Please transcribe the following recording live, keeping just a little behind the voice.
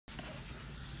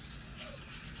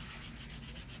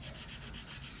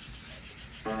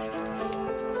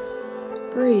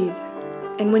breathe.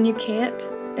 And when you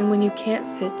can't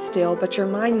sit still, but your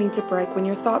mind needs a break, when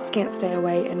your thoughts can't stay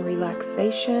away and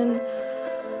relaxation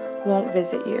won't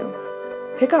visit you,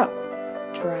 pick up,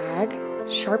 drag,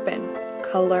 sharpen,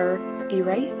 color,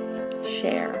 erase,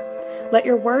 share. Let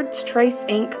your words trace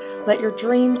ink, let your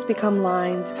dreams become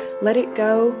lines, let it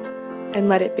go and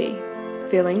let it be.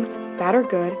 Feelings, bad or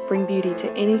good, bring beauty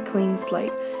to any clean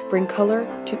slate, bring color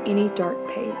to any dark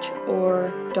page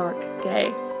or dark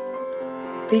day.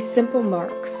 These simple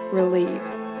marks relieve,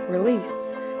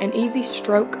 release. An easy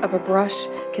stroke of a brush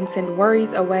can send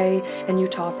worries away, and you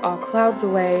toss all clouds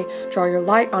away, draw your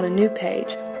light on a new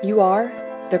page. You are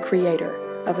the creator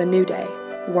of a new day,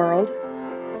 world,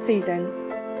 season.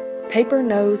 Paper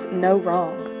knows no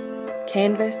wrong.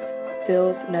 Canvas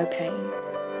feels no pain.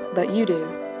 But you do,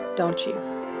 don't you?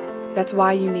 That's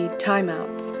why you need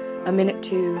timeouts, a minute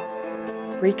to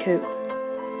recoup,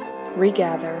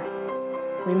 regather.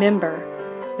 Remember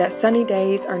that sunny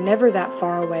days are never that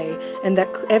far away, and that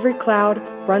every cloud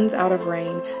runs out of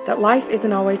rain, that life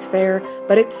isn't always fair,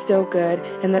 but it's still good,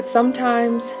 and that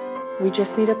sometimes we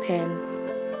just need a pen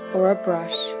or a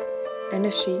brush and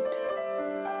a sheet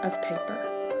of paper.